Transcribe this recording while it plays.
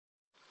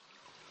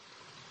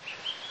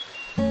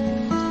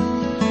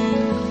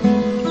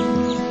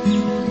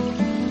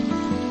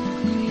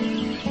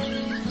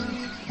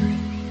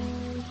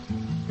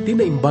Iti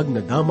naimbag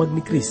na damag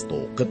ni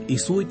Kristo, kat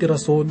isu iti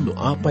rason no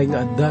apay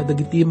nga adda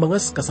dagiti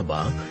mangas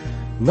kasaba,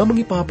 nga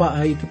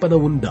mangipapaay iti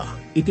panawunda,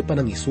 iti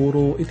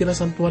panangisuro, iti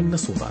nasantuan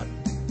na surat.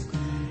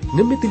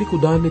 Ngam iti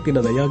likudan iti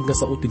nanayag nga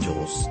sao ti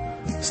Diyos,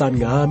 saan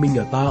nga amin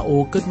nga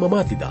tao kat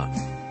mamatida,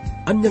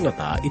 anya nga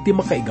ta iti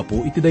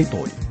makaigapo iti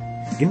daytoy.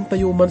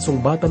 Intayo man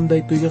sungbatan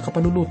daytoy nga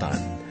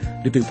kapanunutan,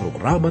 dito'y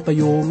programa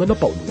tayo nga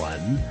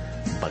napaunuan,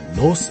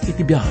 Bagnos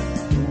iti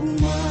Biyahe.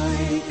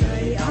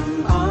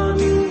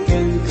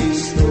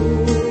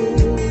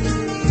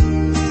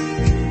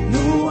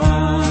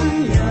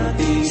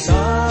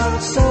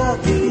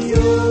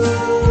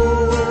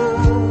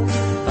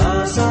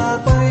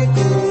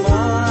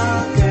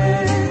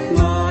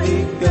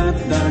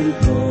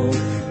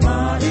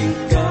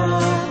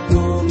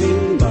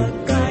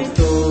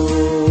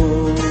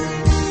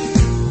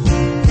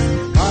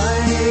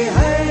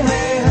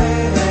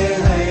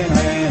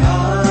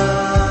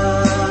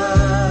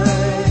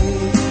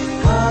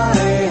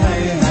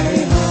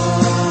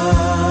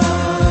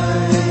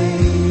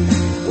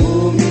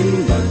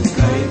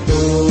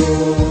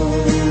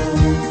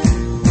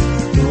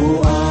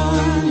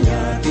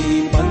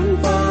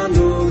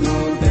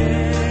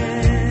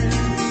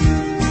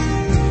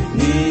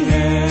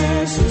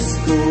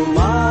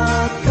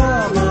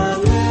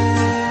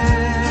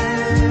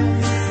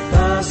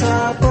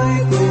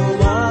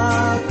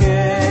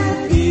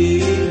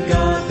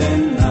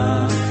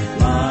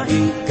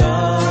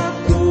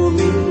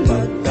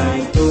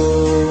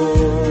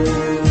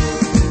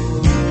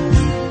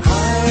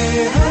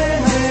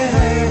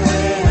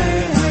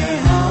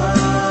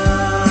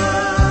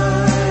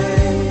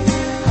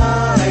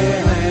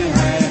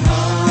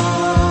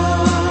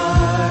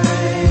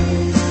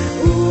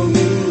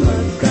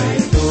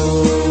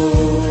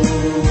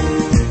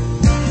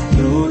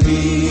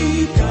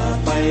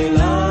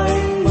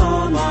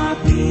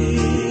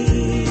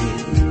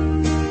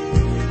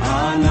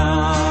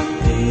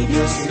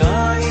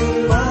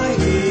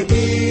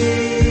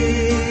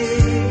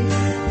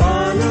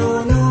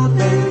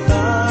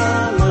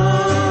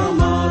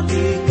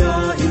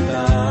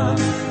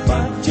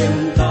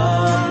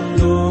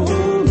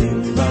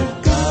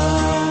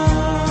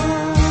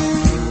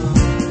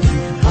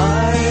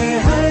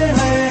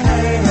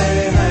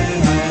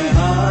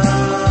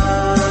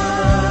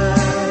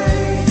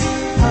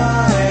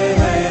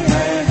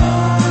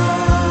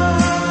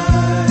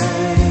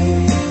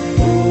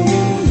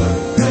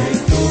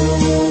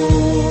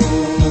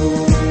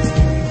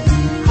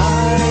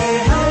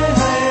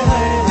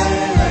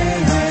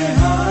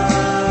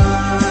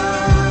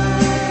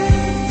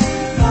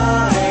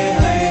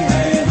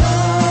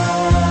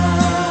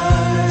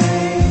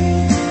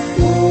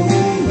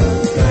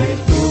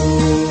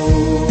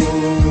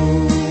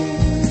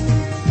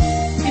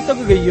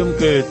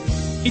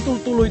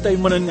 Itutuloy tayo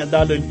manan nga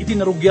dalan,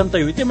 itinarugyan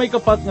tayo, iti may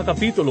kapat nga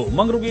kapitulo,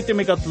 mangrugi iti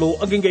may katlo,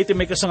 aging ga iti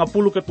may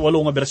kasangapulo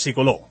katwalo nga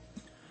bersikulo.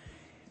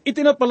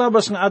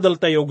 Itinapalabas nga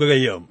adal tayo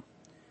gagayam.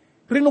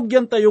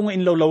 Rinugyan tayo nga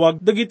inlawlawag,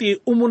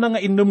 dagiti umuna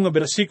nga innum nga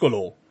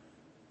bersikulo.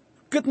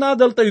 Kat na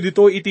adal tayo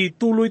dito, iti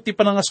tuloy ti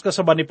panangas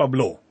kasaba ni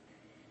Pablo.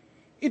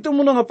 Ito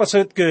muna nga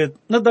paset kat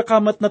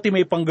nadakamat na ti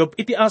may panggap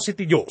iti asi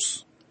ti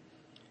Diyos.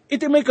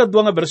 Iti may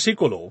kadwa nga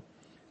bersikulo,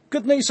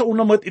 kat na isa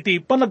unamat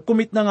iti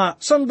panagkumit na nga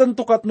sandan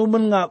tukat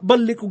numan nga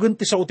balikugan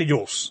ti sao ti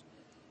Diyos.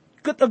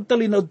 Kat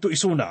agtalinaad to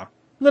isuna,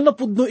 nga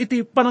napudno iti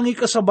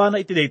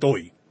panangikasabana iti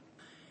daytoy.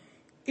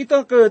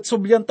 Ita kat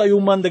subyan tayo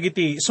man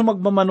dagiti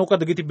sumagmamano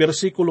ka dagiti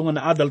bersikulo nga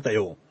naadal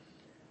tayo.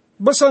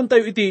 Basan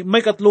tayo iti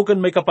may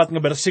katlukan may kapat nga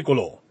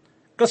bersikulo.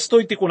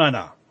 Kastoy ti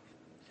kunana.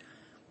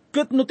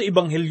 Kat no ti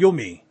ebanghelyo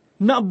mi,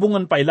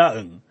 naabungan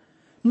pailaeng,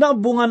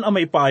 naabungan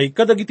amay paay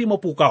kadagiti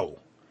mapukaw.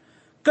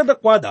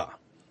 Kadakwada,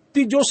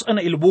 ti Diyos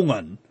ana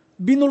ilubungan,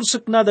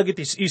 binulsek na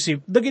dagiti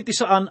isip, dagiti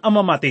saan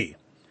amamati.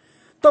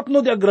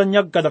 Tapno di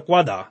agranyag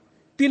kadakwada,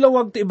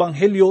 tilawag ti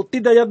ebanghelyo ti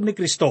dayag ni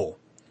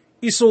Kristo,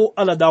 iso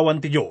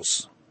aladawan ti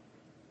Diyos.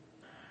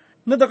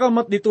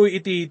 Nadakamat dito'y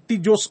iti ti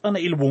Diyos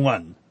ana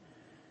ilubungan.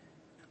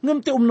 Ngam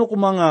ti umno ko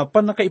mga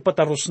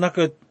panakaipataros na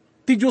kat,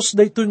 ti Diyos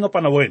daytoy nga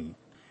panawen.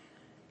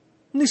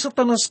 Ni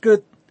Satanas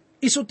kat,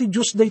 iso ti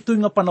Diyos daytoy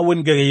nga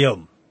panawen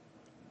gagayam.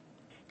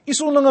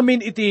 Iso na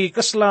ngamin iti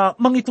kasla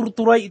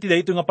mangiturturay iti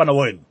dayto nga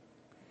panawin.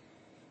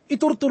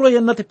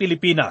 Iturturayan na ti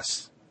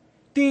Pilipinas,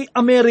 ti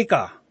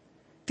Amerika,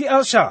 ti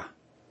Asia,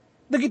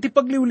 dagiti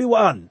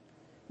pagliwliwaan,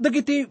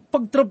 dagiti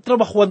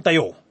pagtrab-trabahuan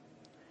tayo.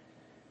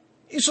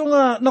 Iso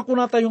nga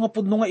nakuna tayo nga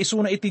pudno nga iso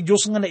na iti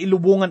Diyos nga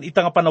nailubungan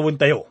ita nga panawin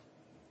tayo.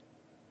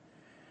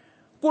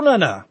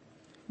 Kunana,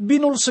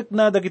 binulsek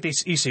na dagiti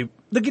isip,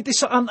 dagiti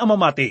saan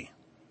amamati.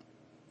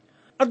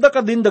 Adda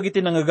ka din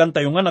dagiti nangagan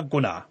tayo nga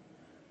nagkuna,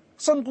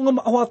 san ko nga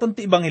maawatan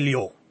ti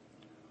ebanghelyo?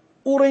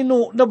 Uray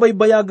no,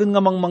 nabaybayagan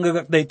nga mang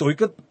manggagak daytoy,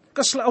 kat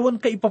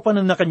kaslaawan ka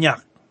ipapanan na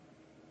kanyak.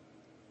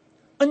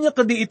 Anya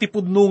ka di iti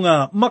pudno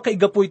nga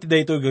makaigapoy ti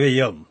daytoy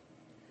gagayam.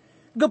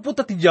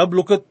 Gaputa ti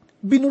diablo kat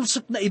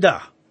binulsek na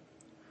ida.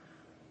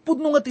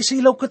 Pudno nga ti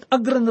silaw kat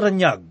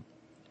agran-ranyag.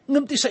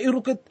 Ngam ti sa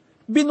iro kat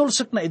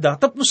binulsek na ida,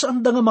 tapno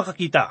saan da nga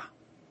makakita.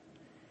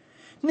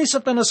 Ni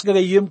Satanas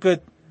gagayem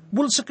ket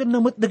bulsaken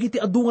namet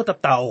dagiti adu nga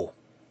tattao.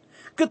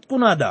 Ket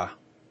kunada,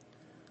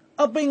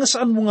 apay nga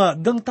saan mo nga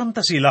gangtan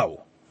ta silaw?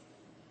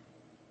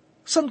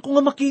 San ko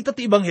nga makita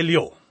ti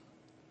Ebanghelyo?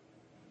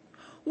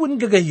 Wen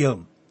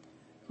gagayem,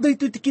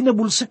 daytoy ti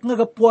kinabulsek nga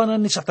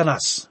gapuanan ni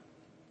Satanas.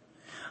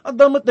 At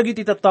damat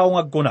dagiti tattao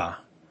nga agkuna,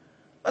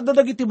 at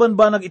dagiti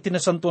banbanag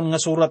itinasanton nga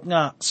surat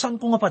nga san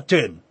ko nga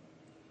patyen?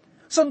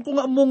 San ko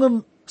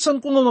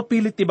nga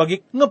mapilit ti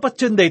bagik nga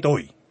patyen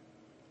daytoy?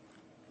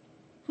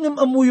 Ngam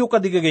amuyo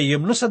ka di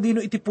gagayem no sa dino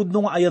iti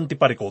pudno nga ayan ti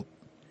parikot.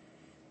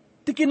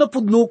 Ti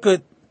kinapudno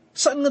ket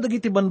saan nga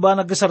dagiti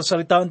banbanag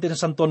gasarsaritaan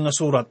tinasanton nga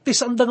surat ti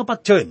sanda nga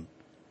patyen?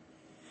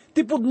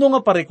 Ti pudno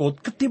nga parikot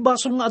ket ti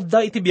basol nga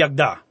adda iti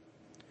biagda.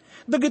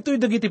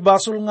 Dagiti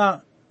basol nga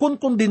kun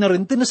di na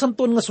rin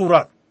tinasanton nga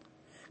surat.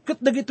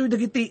 Ket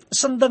dagiti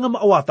sanda nga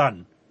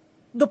maawatan.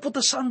 Daputa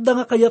sanda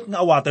nga kayat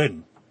nga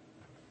awaten.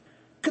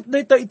 Ket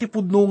dayta iti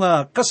pudno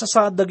nga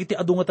kasasaad dagiti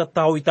adu nga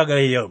tattao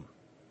itagayem.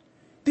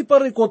 Ti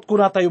parikot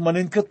kuna tayo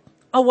manin ket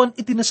awan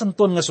iti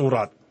nasanton nga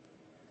surat.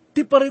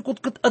 Ti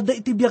parikot ket adda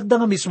iti biagda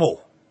nga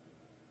mismo.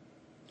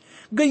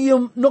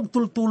 Gayem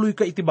nagtultuloy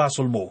ka iti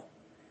basol mo.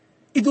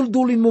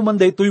 Iduldulin mo man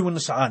daytoy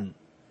wano saan.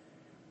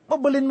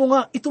 Mabalin mo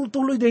nga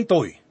itultuloy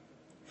daytoy.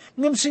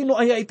 Ngem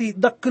sino aya iti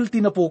dakkel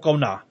tinapukaw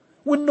na,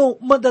 wenno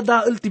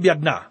madadael ti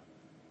biag na.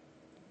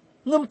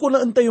 Ngem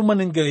kuna antayo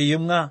manin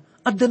gayem nga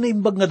adda na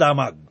imbag nga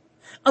damag.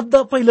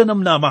 Adda pay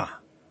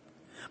lanamnama.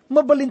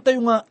 Mabalin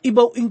tayo nga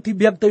ibaw ing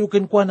tibiyag tayo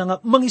kenkwana nga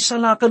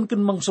mangisalakan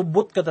ken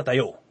mangsubot kada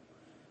tayo.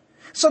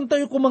 San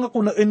tayo ko mga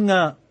kunaen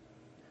nga,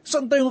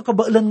 san tayo nga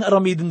kabaalan nga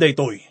aramidin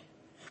daytoy?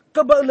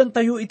 Kabaalan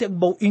tayo iti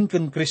agbaw ing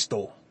ken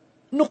Kristo.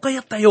 No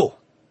kaya tayo?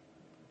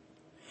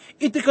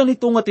 Iti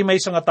kanito nga ti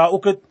maysa nga tao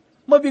ket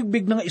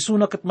mabigbig na nga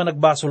isuna ket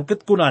managbasol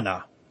ket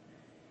kunana.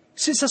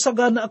 Si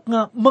sasagana ak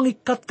nga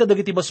mangikat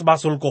kadagiti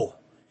basbasol ko.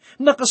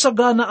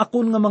 Nakasagana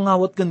akon nga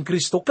mangawat ken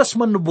Kristo kas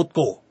manubot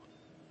ko.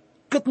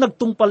 Ket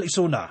nagtungpal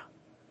isuna.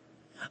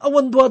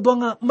 Awan duadwa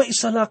nga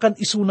maisalakan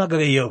isuna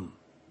gagayem.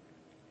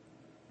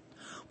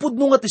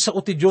 Pudno nga ti sao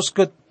ti Diyos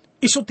ket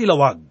isu ti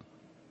lawag.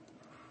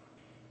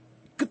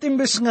 Ket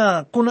imbes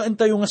nga kunaan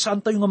tayo nga saan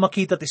tayo nga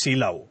makita ti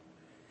silaw.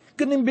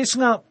 Ket imbes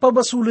nga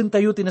pabasulin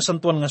tayo ti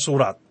nasantuan nga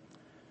surat.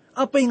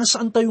 Apay nga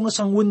saan tayo nga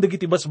sangwen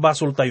dagiti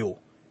basbasol tayo.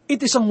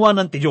 Iti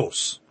sangwanan ti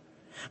Diyos.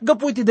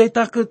 Gapu iti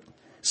dayta ket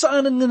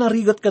saanan nga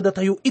narigat kada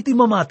tayo iti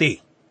mamati.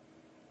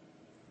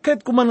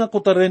 Kahit kuman nga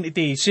kutaren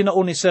iti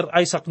sinaon ni Sir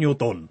Isaac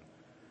Newton.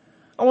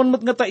 Awan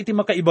mat nga ta iti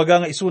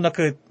makaibaga nga isuna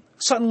ket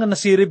saan nga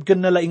nasirib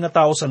ken nalaing nga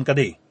tao san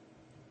kadi.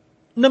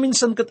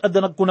 Naminsan ket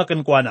adda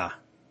nagkunaken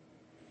kuana.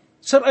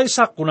 Sir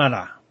Isaac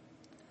kunana,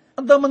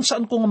 andaman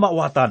saan ko nga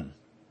maawatan.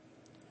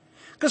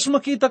 Kas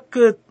makita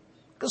ket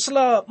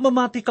kasla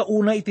mamati ka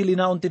una iti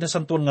linaon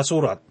tinasanton nga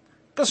surat,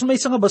 kas may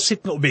nga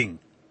basit nga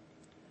ubing.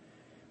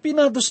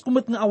 Pinados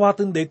kumet nga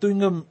awaten daytoy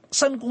ngem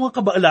saan ko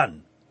nga kabaalan.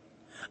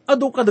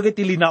 Ado ka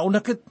dagiti linaon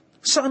na ket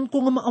saan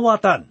ko nga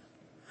maawatan.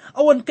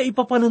 Awan ka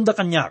ipapananda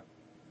kanyak.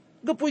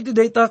 Gapu iti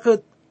dayta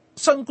ket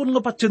saan ko nga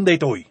patyen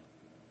daytoy.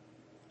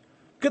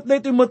 Ket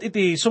daytoy met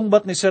iti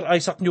sungbat ni Sir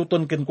Isaac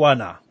Newton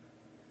kenkwana.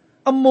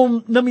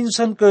 Ammom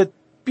naminsan ket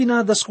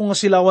pinadas ko nga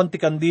silawan ti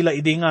kandila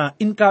idi nga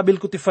inkabil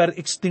ko ti fire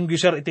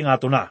extinguisher iti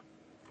ngato na.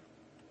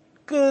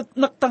 Ket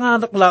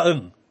naktanganak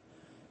laeng.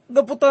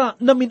 Gaputa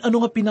namin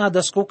ano nga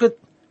pinadas ko ket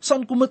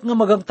saan ko met nga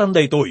magangtan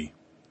daytoy.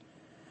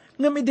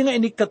 Ngam idi nga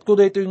inikat ko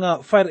daytoy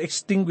nga fire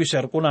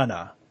extinguisher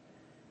kunana.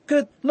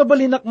 Ket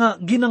nabalinak nga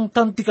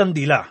ginangtan ti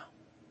kandila.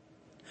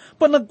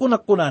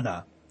 Panagkunak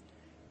kunana,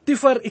 ti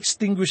fire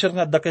extinguisher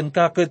nga daken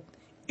kaket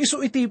iso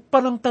iti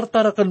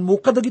panangtartarakan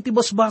mo kadagiti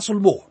basbasol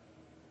mo.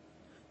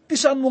 Ti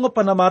saan mo nga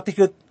panamati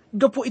ket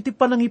gapu iti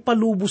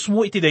panangipalubos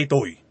mo iti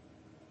daytoy.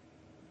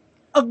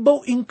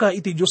 Agbawing ka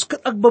iti Diyos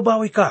ket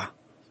agbabawi ka.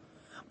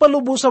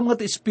 Palubosam nga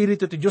ti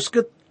Espiritu ti Diyos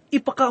ket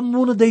ipakaam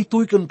mo na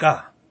daytoy ken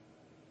ka.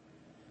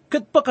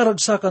 Ket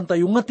pakaragsakan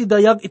tayo nga ti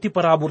dayag iti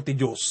parabor ti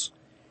Diyos.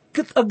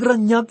 Ket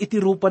agranyag iti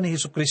rupa ni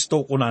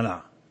Hesukristo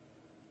kunana.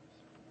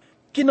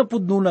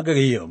 Kinapudno na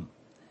gagayem.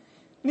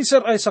 Ni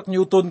Sir Isaac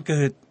Newton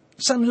ket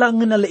saan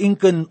lang nga nalaing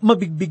ken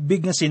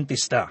mabigbigbig nga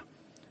sintista.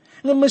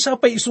 Nga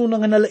masapay isuna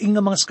nga nalaing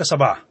nga mga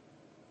kasaba.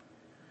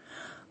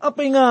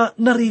 Apay nga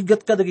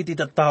narigat ka dagiti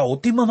tattao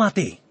ti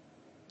mamati.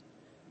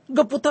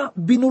 Gaputa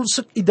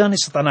binulsek ida ni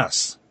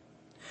Satanas.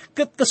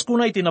 Ket kas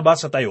kuna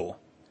itinabasa tayo,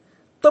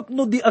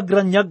 tapno di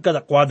agranyag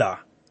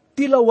kadakwada,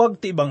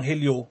 tilawag ti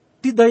Ebanghelyo,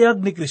 ti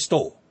dayag ni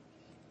Kristo,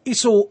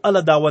 iso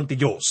aladawan ti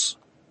Diyos.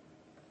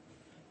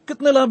 Ket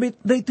nalabit,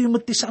 da ito'y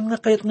matisaan nga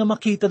kayat nga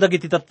makita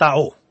dagiti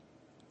tattao.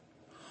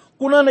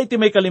 Kuna na iti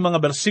may kalimang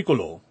nga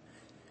bersikulo,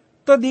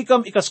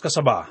 tadikam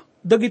ikaskasaba,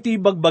 dagiti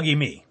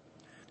bagbagimi.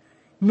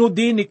 No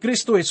di ni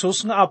Kristo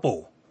Jesus nga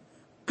apo,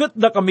 ket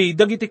da kami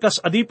dagiti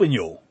kas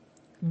adipenyo,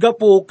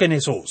 gapo ken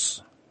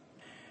Jesus.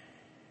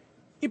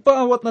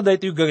 Ipaawat na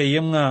daytoy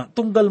gagayem nga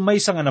tunggal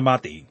maysa nga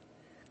namati,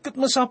 ket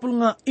masapul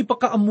nga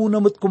ipakaamuna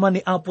met kuman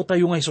ni Apo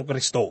tayo nga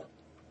Hesukristo.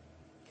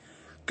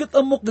 Ket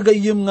amok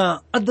gagayem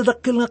nga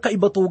addadakkel nga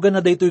kaibatugan na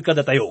daytoy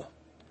kada tayo.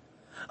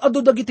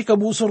 Ado dagiti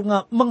kabusor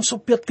nga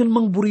mangsupyat ken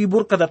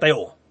mangburibor kada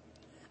tayo.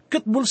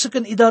 Ket bulsa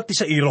ken idati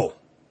sa iro.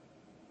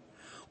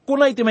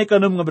 Kuna iti may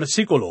kanam nga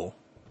bersikulo,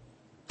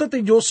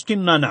 tati Diyos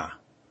kinana,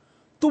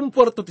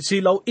 tumpuerto ti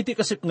silaw iti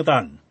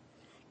kasipngatan,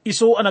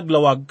 iso ang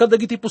naglawag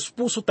kadagiti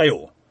puspuso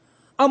tayo,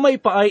 amay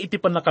paay iti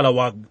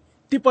panakalawag,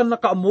 ti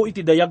panakaamo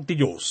iti dayag ti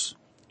Diyos,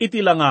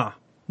 iti langa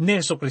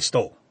Neso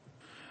Kristo.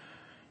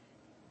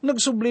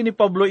 Nagsubli ni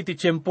Pablo iti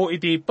tiyempo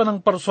iti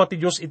panangparswa ti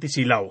Diyos iti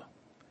silaw.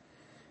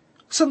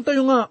 San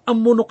tayo nga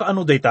amuno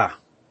kaano dayta?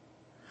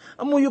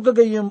 Amuyo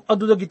gagayam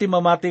adu dagiti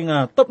mamati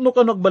nga tapno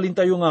ka nagbalin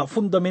tayo nga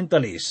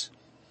fundamentalist.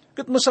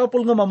 Ket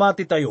masapol nga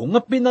mamati tayo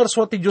nga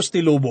pinarswa ti Diyos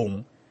ti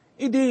lubong,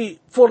 idi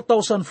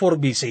 4004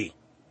 BC.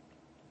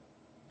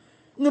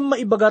 Nga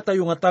maibaga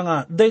tayo nga tanga,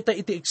 dayta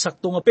iti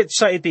eksakto nga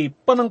petsa iti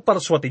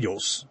panangparswa ti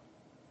Diyos.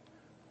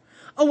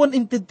 Awan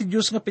inted ti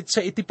Diyos nga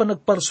petsa iti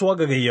panagparswa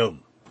gagayam.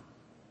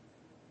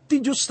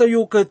 Ti Diyos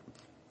tayo ket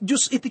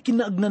Diyos iti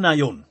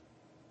kinaagnanayon.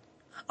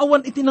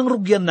 Awan iti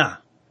nangrugyan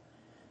na.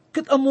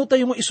 Ket amo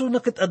tayo nga iso na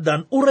ket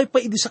addan, uray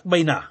pa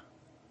idisakbay na.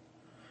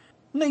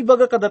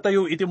 Naibaga kada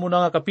tayo iti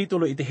muna nga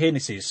kapitulo iti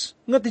Genesis,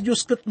 nga ti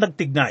Diyos ket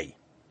nagtignay.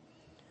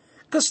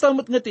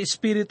 Kastamat nga ti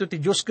Espiritu ti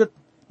Diyos ket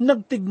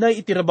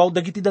nagtignay iti rabaw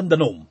dagiti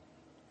dandanom.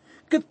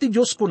 Ket ti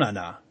Diyos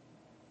kunana,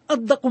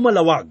 adda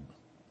kumalawag.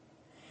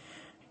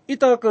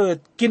 Ita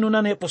ket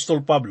kinuna ni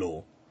Apostol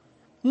Pablo,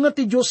 nga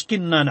ti Diyos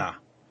kinana,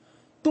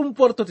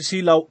 tumpuerto ti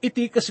silaw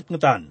iti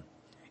kasipngatan,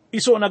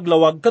 iso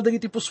naglawag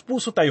kadagiti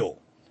puspuso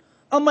tayo,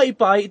 ang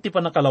maipaay iti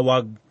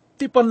panakalawag,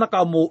 ti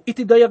panakaamo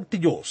iti dayag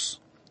ti Diyos,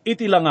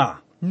 iti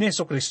langa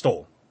Neso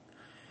Kristo.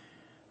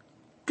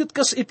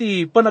 Kitkas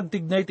iti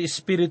panagtignay ti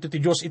Espiritu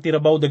ti Diyos iti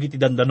rabaw dagiti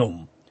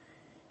dandanom.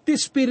 Ti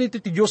Espiritu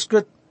ti Diyos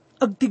ket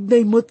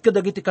agtignay met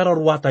kadagiti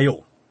kararwa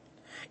tayo.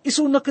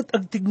 Isu na ket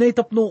agtignay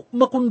tapno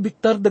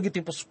makonbiktar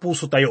dagiti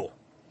puspuso tayo.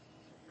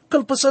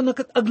 Kalpasan na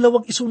ket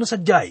aglawag isu na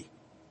sadyay.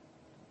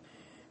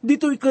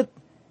 Dito'y ket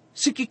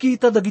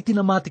sikikita dagiti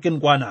namatiken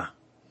kwa na.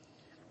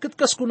 Ket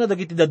kas ko na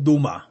dagiti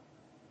dadduma,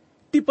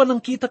 ti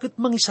panang kita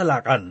ket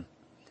mangisalakan,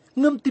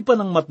 ngam ti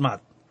panang matmat,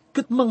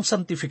 ket mang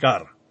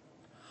santifikar.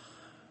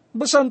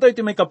 Basan tayo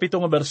ti may 7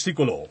 nga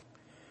bersikulo,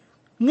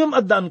 ngam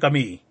addaan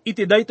kami,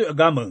 iti daytoy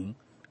agameng,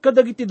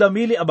 kadagiti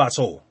damili a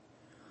baso,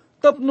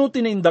 tapno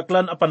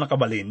tinaindaklan a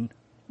panakabalin,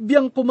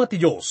 biyang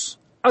pumati Diyos,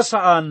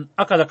 asaan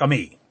akala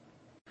kami.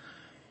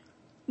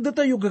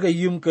 Datayo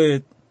gagayim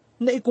ket,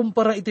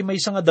 naikumpara iti may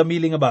nga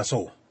damili nga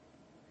baso.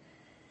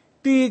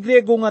 Ti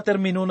Griego nga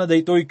termino na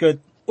daytoy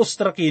ket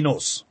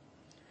ostrakinos.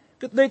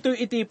 Ket daytoy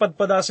iti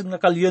padpadasen nga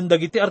kalyen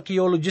dagiti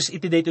archaeologists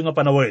iti daytoy nga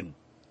panawen.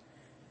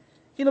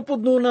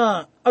 Hinapudno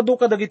na adu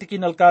kadagiti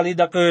kinalkali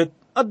ket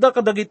adda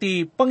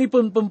kadagiti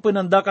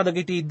pangipunpumpunanda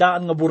kadagiti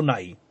daan nga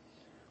burnay.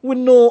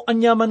 Wenno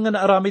anyaman nga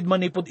naaramid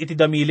manipod iti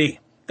damili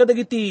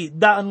kadagiti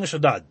daan nga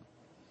syudad.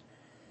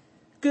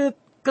 Ket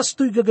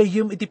kastoy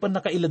gagayem iti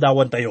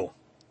pannakailadawan tayo.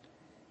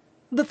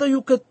 Datayo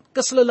ket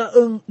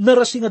kaslalaeng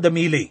narasi nga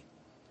damili.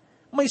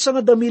 May isa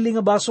nga damili nga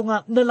baso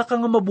nga nalaka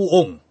nga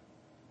mabuong.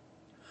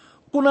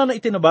 Kunana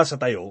iti nabasa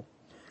tayo,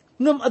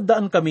 ngam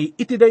addaan kami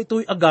iti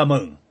daytoy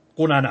agameng,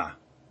 kunana.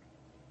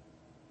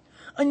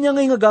 Anya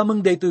ngay nga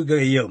agameng daytoy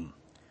gagayem.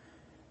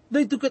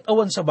 Daytoy ket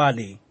awan sa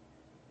bali,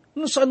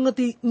 no saan nga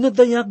ti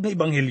nadayag nga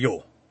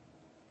ebanghelyo.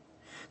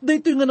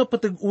 Daytoy nga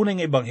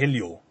napatag-unay nga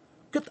ebanghelyo,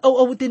 ket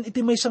aw-awitin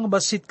iti may nga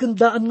basit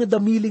kandaan nga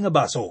damili nga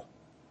baso.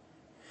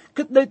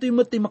 Ket daytoy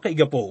met ti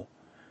makaigapo,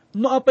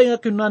 no apay nga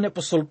kunana ni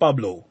Apostol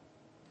Pablo,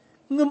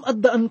 ngam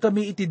addaan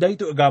kami iti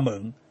daytoy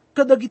agameng,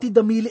 kadagiti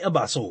damili a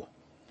baso.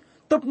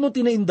 Tapno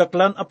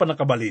tinaindaklan a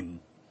panakabalin,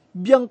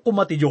 biyang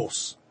kumati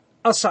Diyos,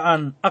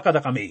 asaan akada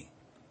kami.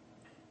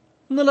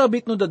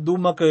 Nalabit no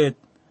daduma ket,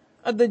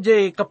 adda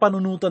jay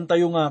kapanunutan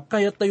tayo nga,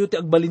 kayat tayo ti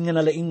agbalin nga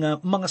nalaing nga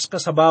mangas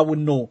kasabawon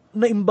no,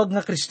 na imbag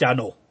nga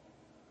Kristiyano.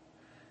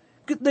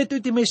 Ket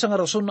daytoy ti may nga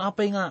rason na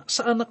apay nga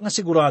sa anak nga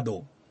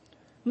sigurado,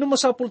 no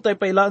masapul tayo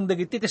pailaang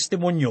dagiti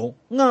testimonyo,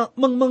 nga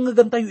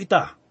mangmangagan tayo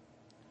ita.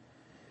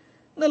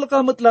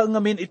 Nalakamat lang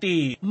ngamin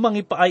iti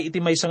mangipaay iti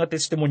may nga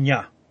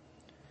testimonya.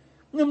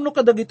 Ngam no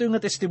kadagito nga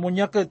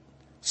testimonya ket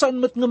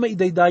saan met nga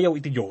maidaydayaw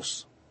iti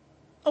Diyos.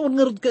 Awan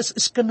nga rod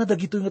iskan na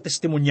dagito nga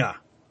testimonya.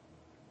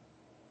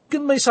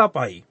 Ken may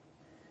sapay,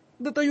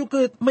 datayo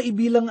ket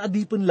maibilang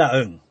adipon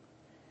laeng.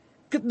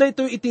 Ket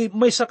dayto iti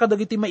may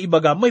kadagiti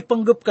maibaga, may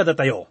panggap kada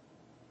tayo.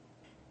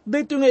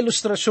 Dayto nga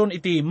ilustrasyon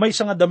iti may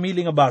nga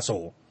damili nga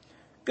baso,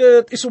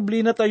 ket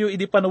isubli na tayo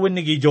iti panawin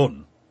ni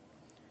Gideon.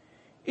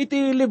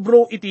 Iti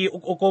libro iti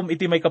ukom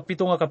iti may 7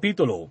 nga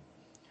kapitulo,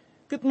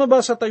 ket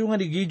mabasa tayo nga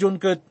ni Gideon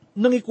ket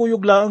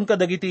nangikuyog laeng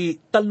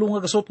kadagiti 3 nga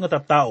gasot nga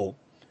tattao.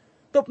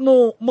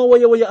 Tapno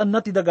mawayawayaan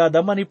na ti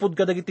dagada manipod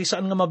kadagiti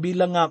saan nga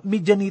mabilang nga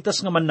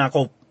Midianitas nga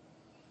mannakop.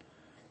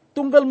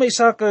 Tunggal may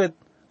saket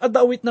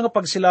adawit na nga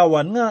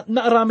pagsilawan nga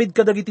naaramid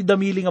kadagiti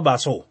damili nga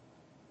baso.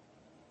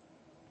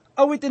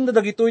 Awitin na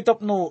dagitoy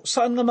tapno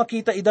saan nga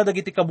makita ida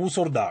dagiti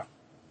kabusor da.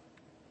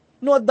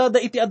 No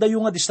addada iti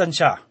adayo nga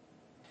distansya.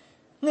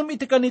 Ngam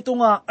iti kanito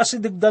nga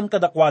asidegdan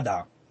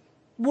kadakwada,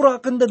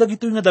 burakan da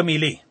dagitoy nga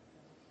damili.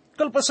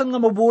 Kalpasan nga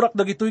maburak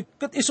dagitoy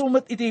ket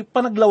isumet iti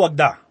panaglawag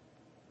da.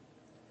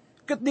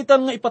 Ket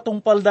ditan nga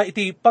ipatungpal da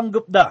iti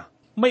panggep da,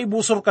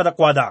 maibusor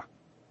kadakwada.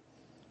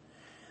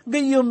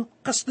 Gayem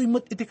kastoy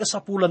met iti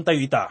kasapulan tayo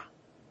ita.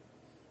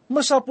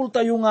 Masapul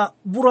tayo nga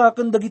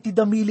buraken dagiti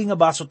damili nga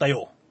baso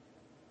tayo.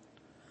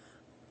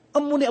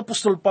 Ammo ni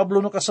Apostol Pablo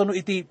no kasano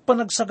iti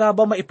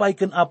panagsagaba maipay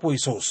ken Apo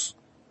Hesus.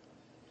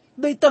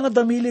 Dayta nga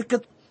damili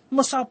ket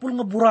masapul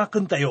nga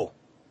buraken tayo.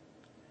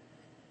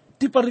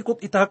 Ti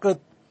parikot ita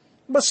ket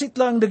basit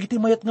lang dagiti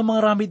mayat nga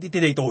mga ramid iti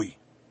daytoy.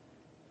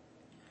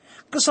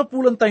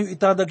 Kasapulan tayo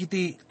ita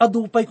dagiti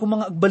adupay ko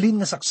mga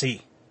agbalin nga saksi.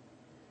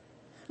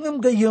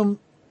 Ngam gayem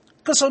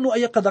kasano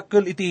aya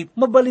kadakkel iti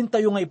mabalin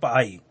tayo nga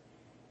ipaay.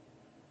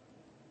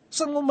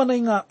 San mo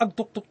manay nga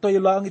agtuktok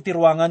tayo lang iti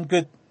ruangan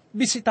ket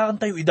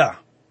bisitaan tayo ida.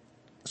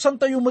 San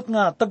tayo met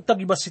nga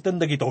tagtagibasitan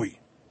dagitoy.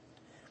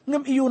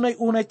 Ngam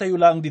iyunay-unay tayo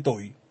lang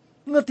ditoy,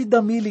 nga ti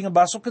damili nga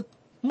baso ket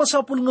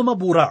masapul nga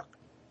maburak.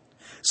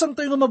 San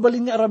tayo nga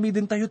mabalin nga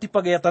aramidin tayo ti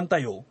pagayatan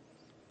tayo,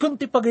 kun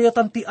ti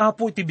pagayatan ti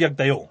Apo iti biyag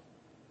tayo.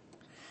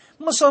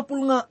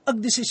 Masapul nga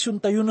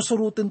agdesisyon tayo na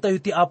surutin tayo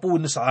ti Apo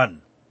na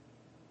saan.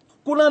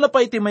 Kuna na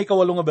pa iti may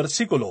 8 nga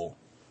bersikulo,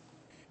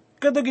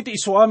 kadagiti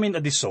isu amin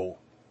adiso,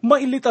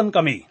 mailitan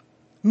kami,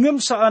 ngem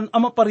saan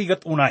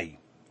amaparigat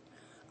unay.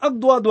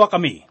 Agdwa-dwa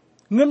kami,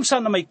 ngem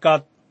saan amay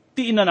kat,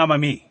 ti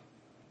inanamami.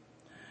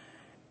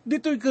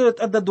 Dito'y kat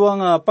adadwa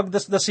nga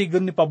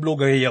pagdasdasigan ni Pablo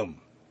gayam.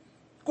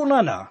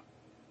 Kunana,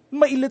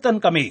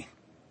 mailitan kami.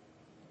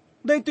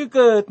 Dito'y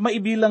kat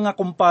maibilang nga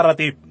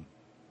comparative.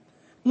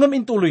 Ngem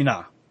intuloy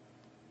na,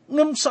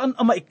 ngem saan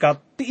amaikat,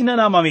 ti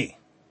inanamami.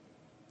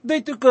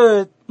 Dito'y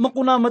kat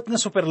makunamat nga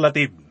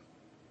superlative.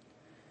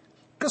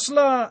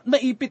 Kasla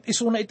naipit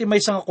isuna iti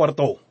maysa nga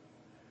kwarto.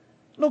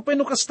 No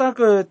peno kasta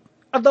ket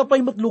adapay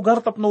met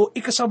lugar tapno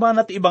ikasama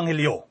na ti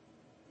ebanghelyo.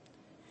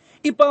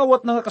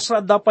 Ipawat na nga kasla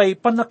adapay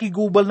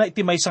panakigubal na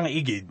iti maysa nga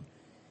igid.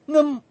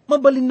 Ngem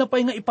mabalin na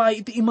pay nga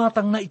ipay iti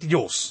imatang na iti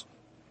Dios.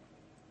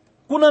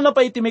 Kuna na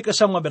pa iti may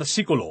kasam nga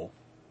bersikulo,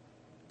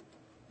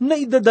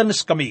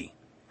 naidadanes kami,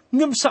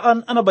 ngem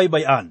saan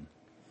anabaybayan,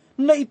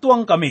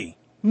 naituang kami,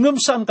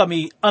 ngem saan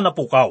kami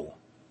anapukaw.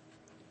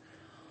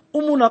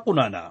 Umuna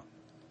kunana,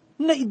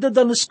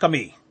 naidadanes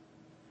kami.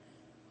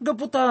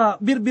 Gaputa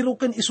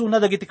birbiruken isuna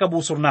dagiti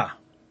kabusor na.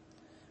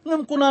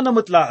 Ngem kunana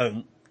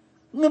metlaeng,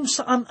 ngem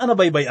saan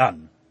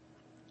anabaybayan.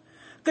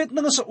 Kahit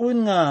nga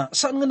saun nga,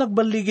 saan nga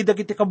nagbaligi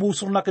dagiti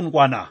kabusor na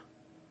kenkwana.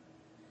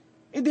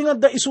 Idi nga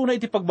da isuna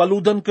iti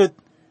pagbaludan ket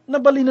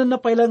nabalinan na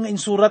payla nga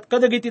insurat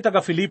kadagiti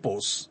taga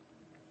Filipos.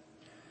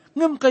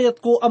 Ngem kayat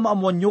ko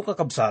amaamuan nyo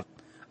kakabsat,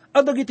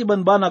 adagiti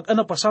banbanag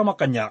anapasama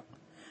kanyak,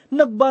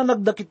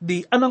 nagbanag dakit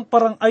di anang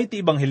parang ay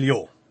ti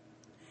ebanghelyo.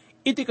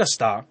 Iti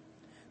kasta,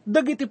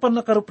 dagiti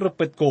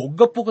panakaruprepet ko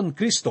gapukan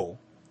Kristo,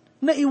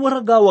 na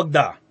iwaragawag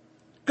da,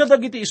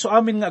 kadagiti isu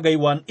amin nga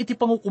agaywan iti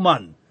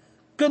pangukuman,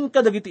 ken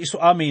kadagiti isu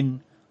amin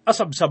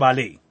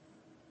asabsabali.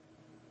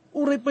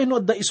 Uray pay no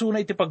adda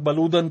isuna iti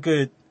pagbaludan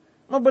ket,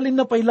 mabalin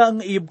na payla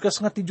ang iibkas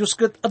nga ti Diyos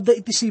ket adda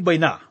iti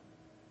sibay na.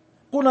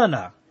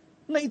 Kunana,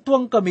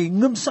 naituang kami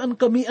ngem saan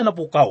kami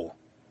anapukaw.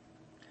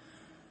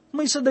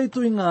 May sa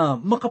daytoy nga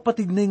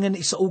makapatid na nga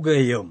ni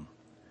isaugayam.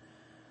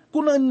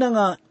 Kunaan na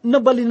nga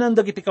nabalinan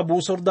dagiti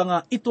kabusor da nga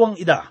ituang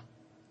ida.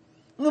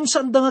 Ngam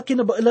saan da nga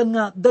kinabailan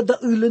nga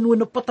dadailan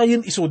wano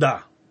patayin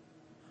isuda.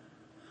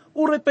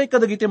 Uray pa'y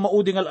kadagiti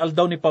mauding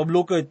aldaw ni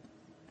Pablo ket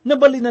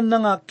nabalinan na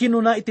nga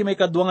kinuna iti may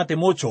 2 nga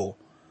Timotyo,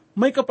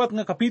 may 4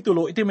 nga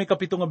kapitulo iti may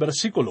 7 nga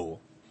bersikulo.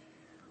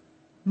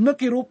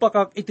 Nakirupa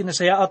kak iti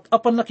nasaya at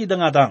apan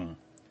nakidangadang,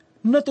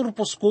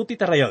 naturpos ko ti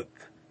tarayag,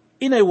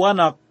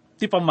 inaywanak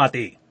ti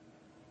pamati.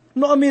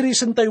 No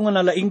amirisan tayo nga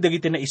nalaing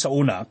dagiti na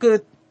isauna,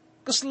 ket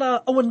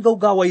kasla awan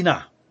gawgaway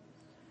na.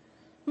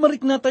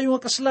 Marik na tayo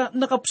nga kasla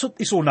nakapsot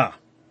isuna.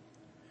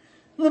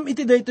 Ngam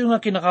iti daytoy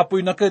nga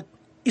kinakapoy na ket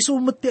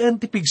isumet ti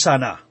antipig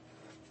sana.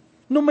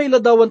 No may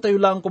ladawan tayo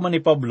lang kuma ni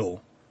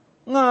Pablo,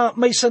 nga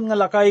maysan nga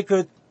lakay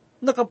ket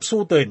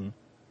nakapsuten,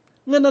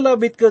 nga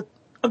nalabit ket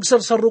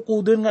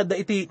agsarsarukuden nga da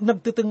iti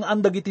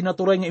nagtitingaan dagiti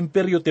naturay nga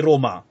imperyo ti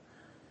Roma.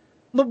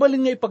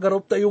 Mabalin nga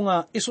ipagarop tayo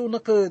nga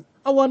isuna ket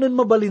awanan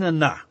mabalinan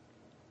na.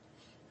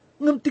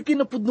 Ngam ti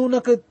kinapudno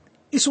na ket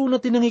isuna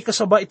tinangi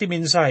kasaba iti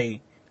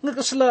mensahe, nga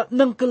kasla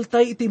nang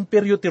kaltay iti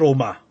imperyo ti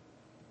Roma.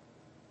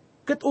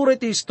 Ket uray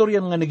ti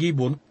historian nga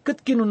nagibon,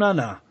 ket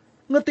kinunana,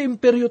 nga ti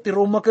imperyo ti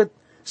Roma ket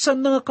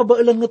saan na nga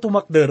kabailan nga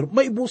tumakder,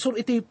 maibusor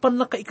iti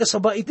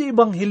panakaikasaba iti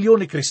ebanghelyo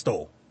ni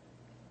Kristo.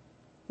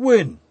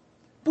 Wen,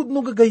 pudno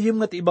gagayem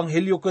nga ti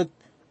ebanghelyo ket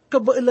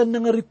kabailan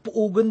na nga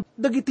ripuugan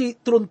dagiti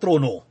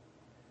tron-trono.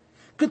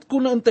 Ket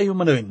kunaan tayo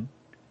manen,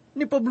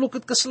 ni Pablo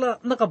ket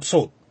kasla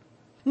nakabsot.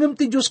 Ngam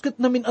ti Diyos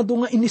ket namin adu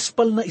nga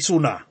inispal na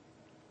isuna.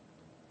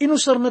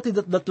 Inusar na ti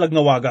datdatlag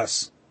nga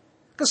wagas.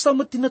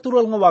 Kastamat ti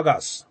natural nga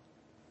wagas.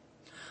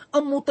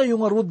 Ammo tayo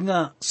nga rod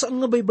nga saan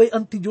nga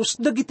baybayan ti Diyos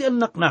dagiti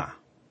anak na.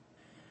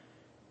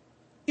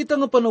 Ita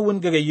nga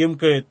panawen gagayem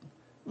ket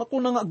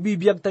makuna nga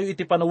agbibiyag tayo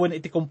iti panawen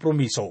iti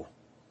kompromiso.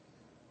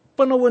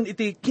 Panawen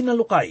iti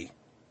kinalukay.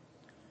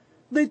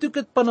 Daytoy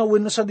ket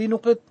panawen na sa dino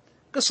ket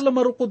kasla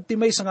marukod ti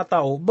may nga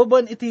tao,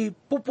 baban iti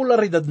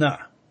popularidad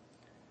na.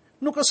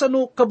 No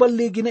kasano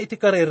kabaligi na iti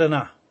karera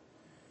na.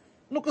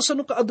 No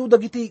kasano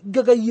kaadudag iti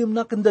gagayim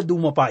na kanda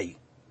dumapay.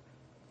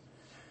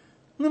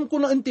 Ngam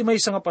kunaan ti may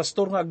nga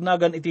pastor nga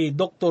agnagan iti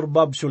Dr.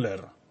 Bob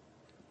Schuller.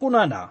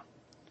 Kunana,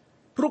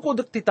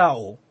 rukod ti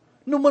tao,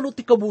 no mano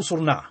ti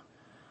kabusor na.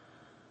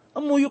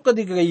 Amuyo ka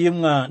di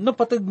gagayim nga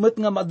napatagmat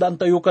nga maadaan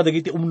tayo ka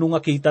dagiti umno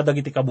nga kita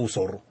dagiti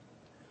kabusor.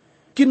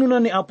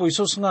 Kinuna ni Apo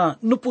Isos nga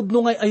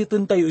nupudno ngay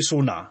ayatan tayo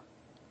isuna.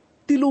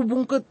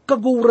 Tilubong kat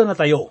kagura na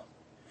tayo.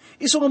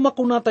 Iso nga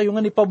makuna tayo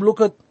nga ni Pablo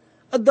kat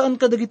adaan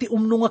ka dagiti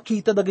umno nga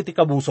kita dagiti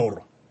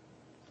kabusor.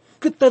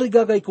 Kat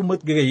tarigagay kumat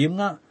gagayim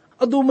nga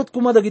adumat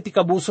kuma dagiti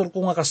kabusor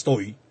ko nga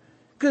kastoy.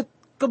 Kat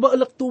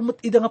kabaalak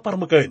tumat ida nga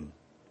parmaken.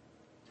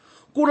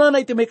 Kuna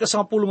na iti may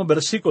kasangapulong nga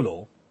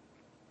bersikulo,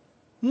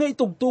 nga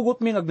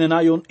itugtugot mi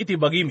agnanayon iti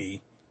bagimi,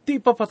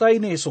 ti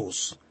papatay ni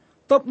Jesus,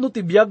 tapno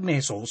ti biyag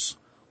ni Jesus,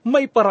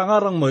 may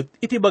parangarang met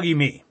iti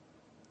bagimi.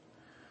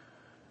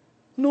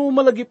 No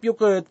malagip yu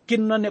ket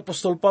kinunan ni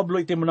Apostol Pablo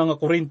iti mga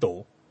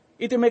Corinto,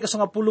 iti may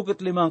kasangapulong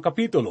ket 5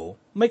 kapitulo,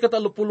 may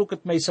katalupulong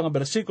ket may isang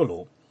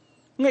bersikulo,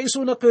 nga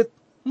isuna ket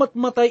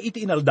matmatay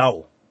iti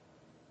inaldaw.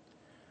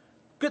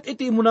 Ket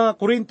iti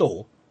mga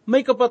Corinto,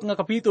 may kapat nga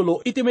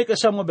kapitulo, iti may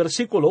kasam nga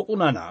bersikulo,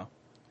 kunana,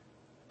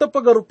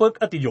 tapagarupak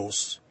ati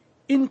Diyos,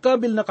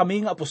 inkabil na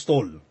kami nga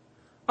apostol,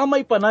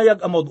 amay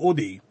panayag amod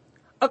udi,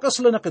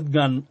 akasla na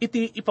kadgan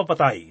iti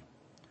ipapatay.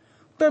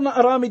 Tana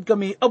aramid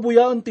kami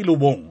abuyaan ti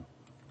lubong.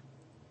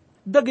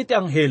 Dagiti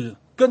anghel,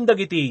 kan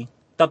dagiti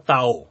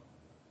tattao.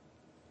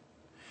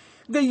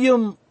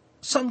 Gayem,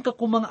 saan ka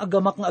kumang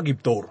agamak nga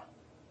agibtor?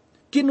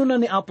 Kinuna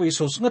ni Apo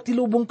Isos nga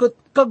tilubong kat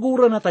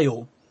kagura na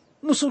tayo,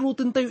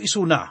 nusurutin tayo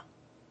isuna.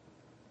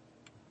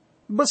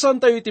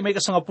 Basan tayo iti may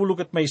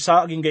kasangapulok at may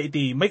sa aging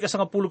iti may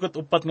kasangapulok at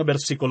 4 nga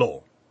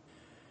bersikulo.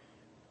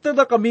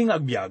 Tada kami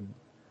nga agbyag,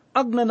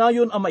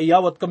 agnanayon ang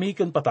maiyawat kami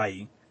kan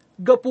patay,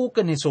 gapu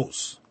kan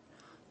Jesus.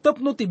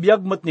 Tapno ti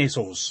biyag mat ni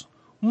Jesus,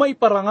 may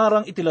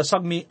parangarang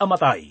itilasag mi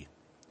amatay.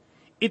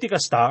 Iti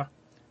kasta,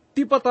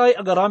 ti patay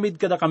agaramid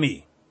kada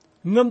kami,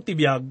 ngam ti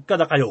biyag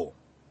kada kayo.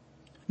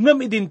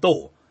 Ngam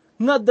idinto,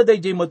 nga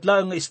dadayjay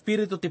matla nga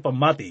espiritu ti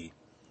pamati,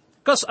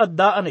 kas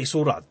addaan na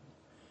isurat.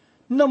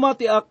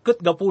 Namati ak ket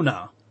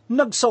gapuna,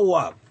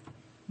 nagsauak.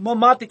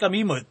 Mamati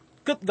kami met,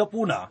 ket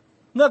gapuna,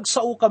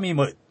 nagsau kami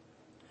met.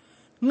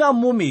 Nga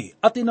mumi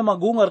at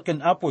inamagungar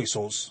ken Apo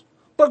Isos,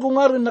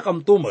 pagungaran na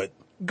kamtumet,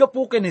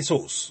 gapu ken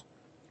Jesus,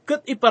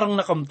 ket iparang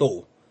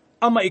nakamto,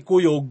 ama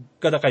ikuyog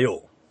kada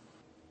kayo.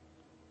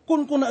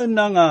 Kun kunaan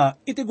na nga,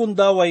 iti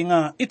gundaway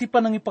nga, iti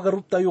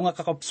panangipagarup tayo nga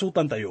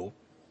kakapsutan tayo,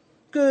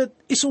 ket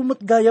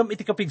isumat gayam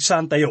iti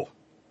kapigsan tayo.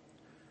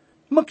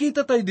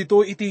 Makita tayo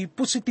dito iti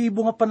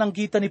positibo nga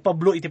panangkita ni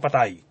Pablo iti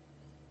patay.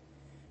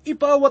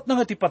 Ipaawat na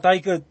nga iti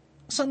patay ket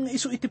saan nga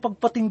iso iti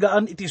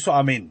pagpatinggaan iti iso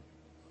amin.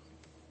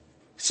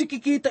 Si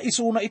kikita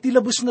iso na iti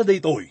labos na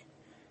daytoy.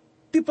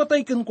 Ti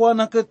patay ken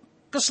kuana ket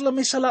kasla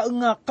may salaeng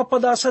nga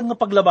kapadasan nga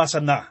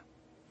paglabasan na.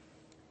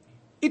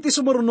 Iti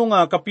sumaruno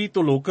nga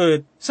kapitulo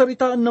ket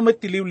saritaan na met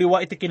ti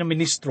liwliwa iti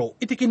kinaministro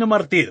iti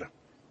kinamartir.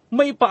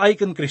 May paay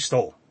ken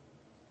Kristo.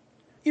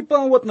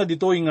 Ipawat nga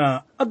ditoy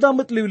nga,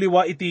 adamat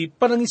liwliwa iti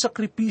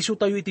panangisakripisyo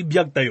tayo iti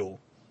biyag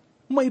tayo,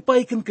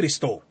 maipay ken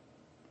Kristo.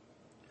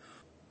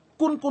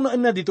 Kun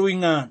kunaan na ditoy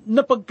nga,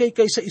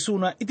 napagkaykay sa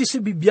isuna iti si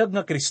bibiyag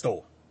nga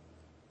Kristo.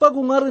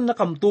 Pagungaran na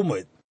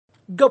kamtumet,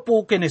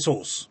 gapo ken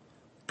Jesus,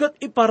 kat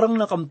iparang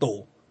na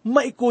kamto,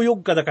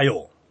 maikuyog kada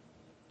kayo.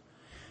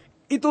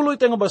 Ituloy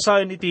tayo nga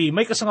basahin iti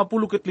may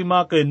kasangapulok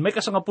 5 ken may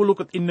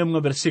kasangapulok 6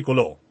 nga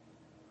bersikulo.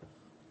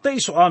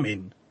 Tayo so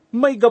amin,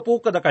 may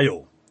gapo kada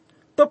kayo.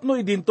 Tapno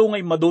idinto nga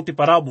imado ti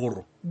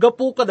parabor,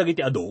 gapu kadagiti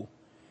ado,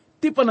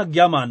 ti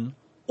panagyaman,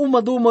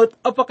 umadumat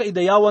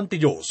apakaidayawan ti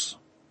Diyos.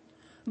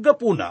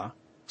 Gapu na,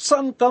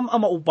 saan kam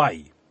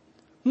amaupay?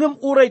 Ngam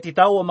uray ti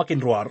tao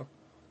amakinruar,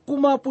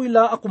 kumapoy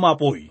la a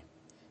kumapoy.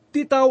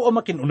 Ti tao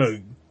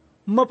amakinuneg,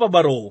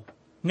 mapabaro,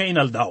 nga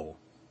inaldaw.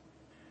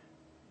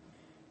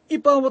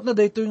 Ipawat na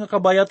daytoy nga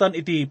kabayatan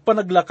iti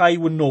panaglakay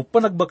wenno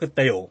panagbaket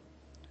tayo.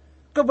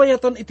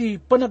 Kabayatan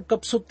iti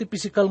panagkapsot ti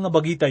pisikal nga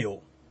bagi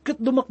tayo. Ket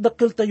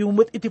dumakdakkel tayo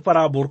met iti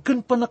parabor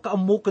ken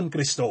panakaammo ken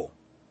Kristo.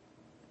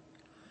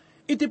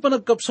 Iti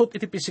panagkapsot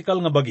iti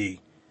pisikal nga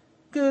bagi,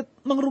 ket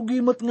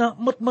mangrugimat nga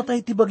matmatay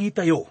ti bagi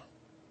tayo.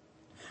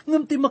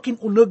 Ngem ti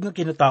makinuneg nga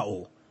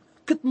kinatao,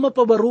 ket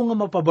mapabaro nga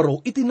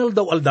mapabaro iti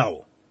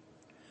naldaw-aldaw.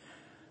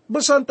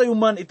 Basan tayo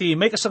man iti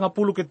may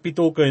kasangapulok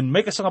 7 ken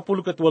may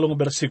kasangapulok 8 nga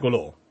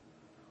bersikulo.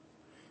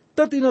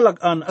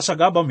 Tatinalagan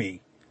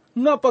asagabami,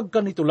 nga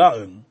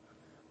pagkanitulaeng,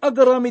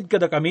 agaramid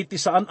kada kami ti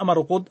saan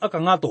amarukod a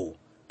kangato,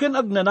 ken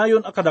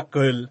agnanayon a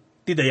kadakkel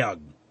ti dayag.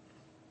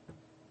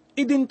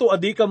 Idinto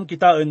adikam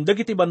kitaan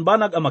dagiti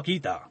banbanag a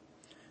makita,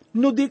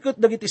 no diket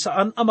dagiti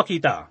saan a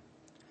makita.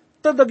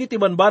 Ta dagiti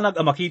banbanag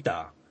a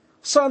makita,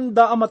 saan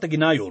da a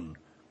mataginayon,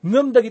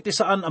 ngem dagiti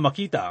saan a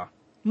makita,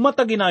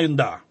 mataginayon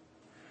da.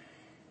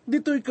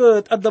 Dito'y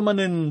ket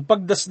adamanen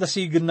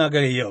pagdasdasigen na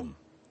gayam.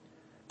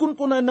 Kun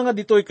kunaan na nga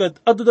dito'y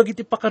ket adu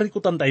dagiti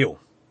pakarikutan tayo.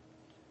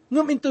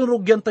 Ngam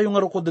intunrugyan tayo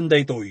nga rukodan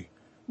daytoy,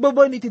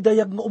 babaen iti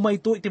dayag nga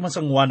umayto iti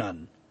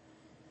masangwanan.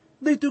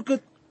 Daytoy ket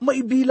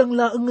maibilang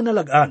laeng nga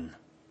nalagaan.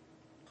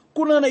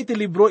 Kuna na iti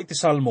libro iti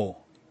Salmo,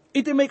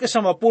 iti may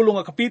kasama 10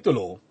 nga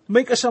kapitulo,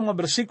 may kasama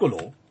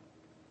bersikulo,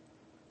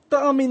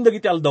 taamin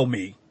dagiti aldaw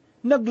mi,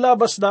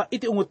 naglabas da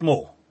iti ungot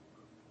mo.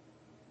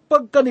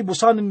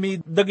 Pagkanibusanen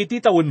mi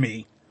dagiti tawon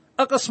mi,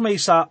 akas may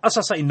sa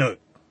asa sa inek.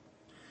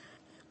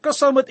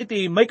 Kasamat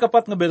iti may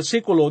kapat nga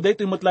bersikulo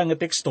daytoy metlang nga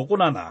teksto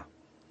kunana.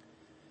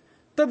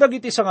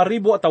 Tadagiti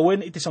 1,000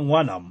 atawen iti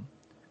sangwanam,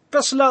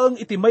 kaslaeng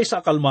iti may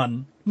sa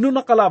akalman no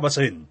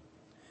nakalabasin,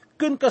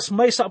 ken kas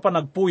may sa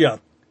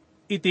panagpuyat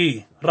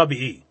iti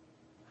rabii.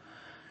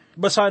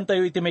 Basaan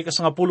tayo iti may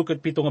kasangapulok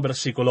at 7 nga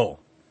bersikulo.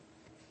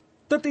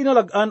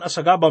 Tatinalagaan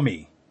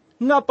asagabami,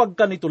 nga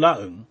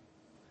pagkanitulaeng,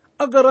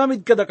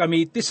 agaramid kada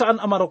kami ti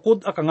saan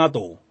amarukod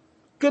akangato,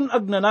 ken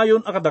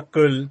agnanayon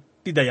akadakkel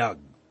ti dayag.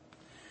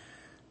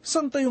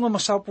 San tayo nga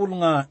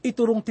masapul nga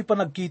iturong ti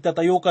panagkita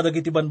tayo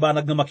kadagiti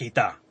banbanag nga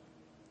makita?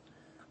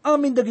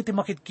 Amin dagiti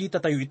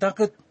makitkita tayo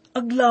itaket,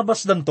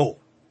 aglabas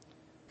danto.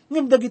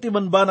 Ngem dagiti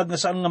banbanag nga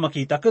saan nga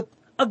makita ket,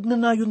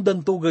 agnanayon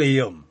danto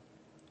gayam.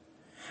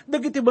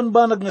 Dagiti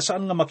banbanag nga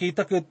saan nga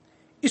makita ket,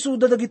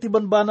 isuda dagiti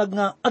banbanag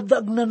nga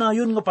adda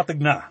agnanayon nga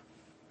pategna.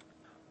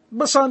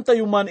 Basan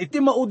tayo man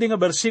iti maudi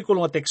nga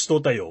bersikulo nga teksto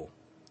tayo,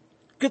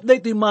 ket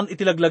daytoy man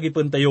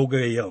itilaglagipen tayo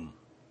gayam.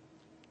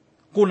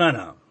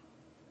 Kunana,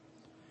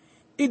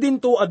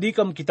 idinto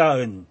adikam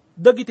kitaan,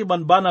 dagiti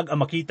banbanag a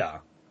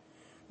makita,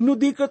 no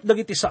diket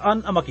dagiti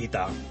saan a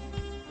makita,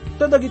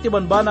 tadagiti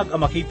banbanag a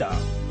makita,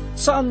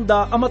 saan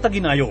da a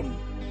mataginayon,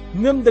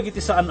 ngem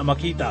dagiti saan a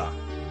makita,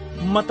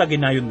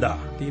 mataginayon da.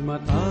 Ti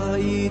mata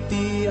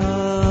iti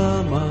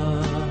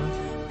ama,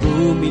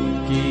 tumit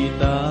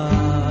kita,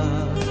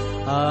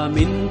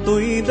 amin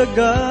to'y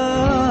daga,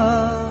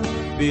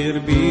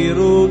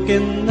 birbiro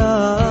ken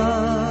na,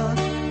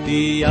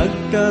 ti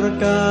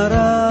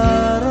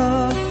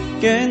agkarkarara,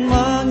 ken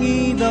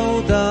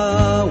mangidaw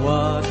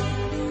dawat,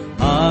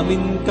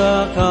 amin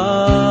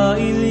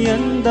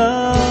kakailyanda.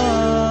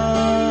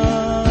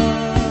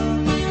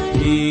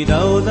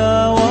 Idaw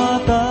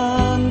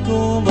dawatan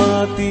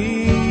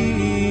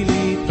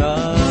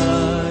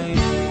kumatilitay,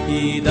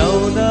 idaw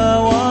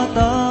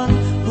dawatan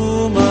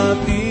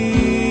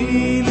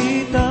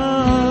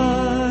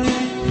kumatilitay,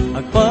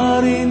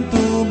 agparin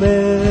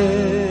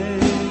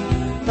tumen,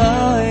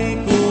 tay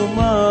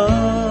kuma,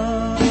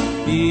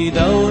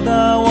 idaw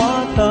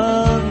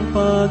dawatan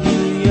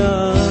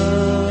pagilyan,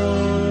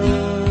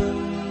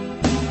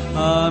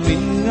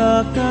 amin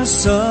nga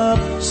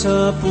kasap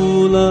sa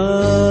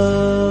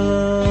pulan.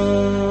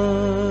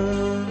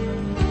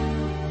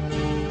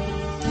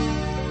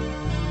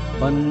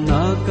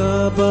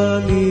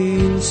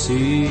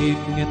 Panakabalinsik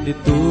nget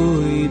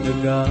ito'y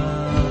daga,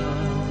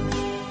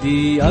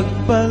 di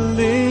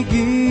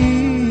agbaligi,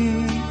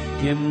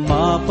 ngem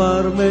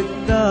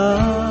maparmekda,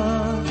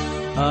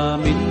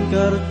 amin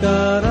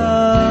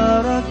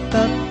karkararak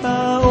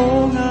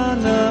tattao nga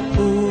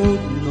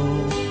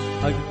napudno,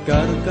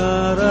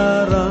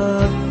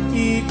 agkarkararak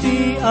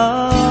iti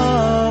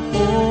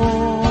apo,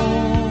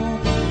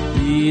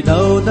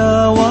 idaw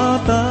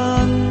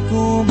dawatan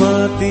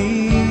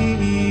kumatilitay,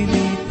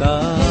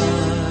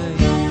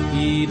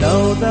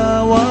 idaw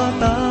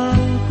dawatan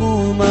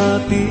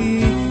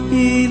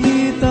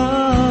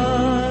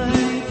kumatilitay,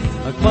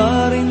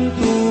 agmaring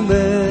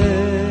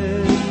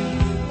tumen,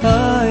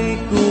 tay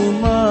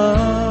kuma,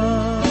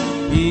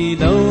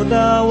 idaw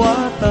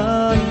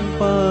dawatan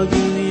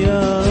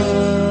pagilyan,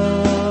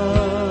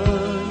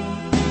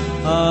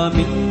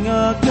 amin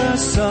nga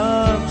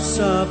kasap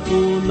sa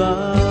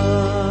pulan.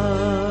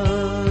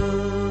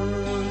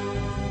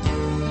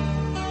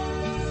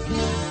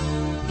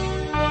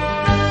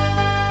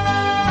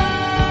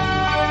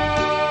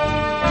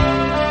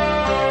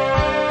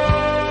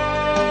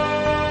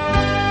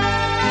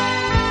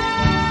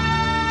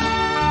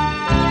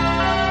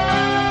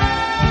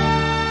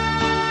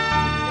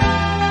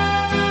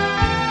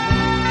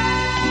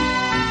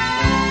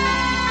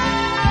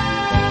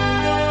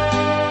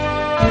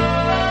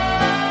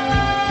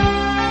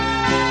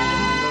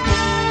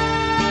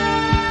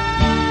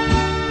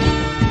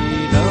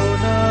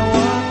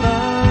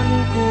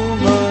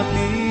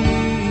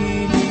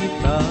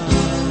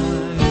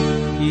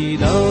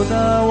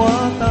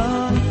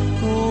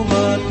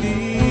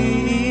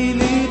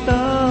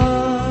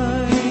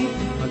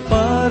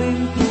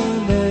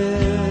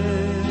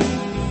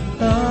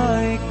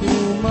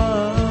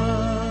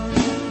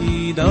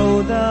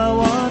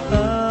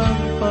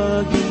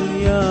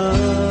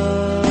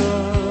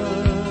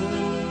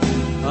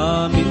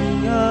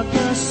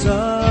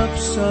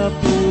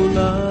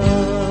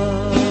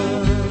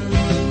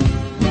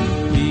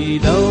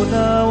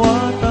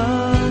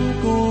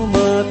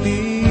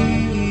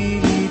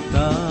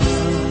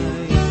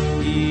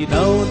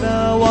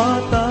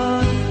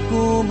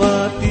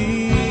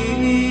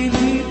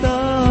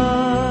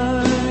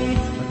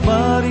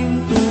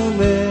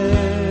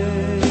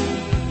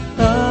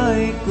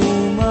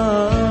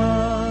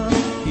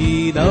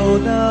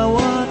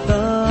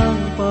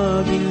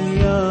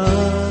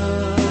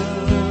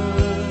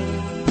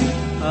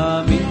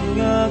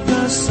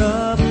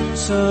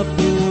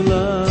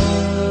 pula.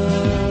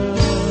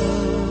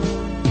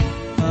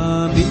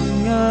 Amin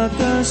nga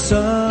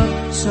kasap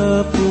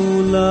sa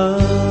pula.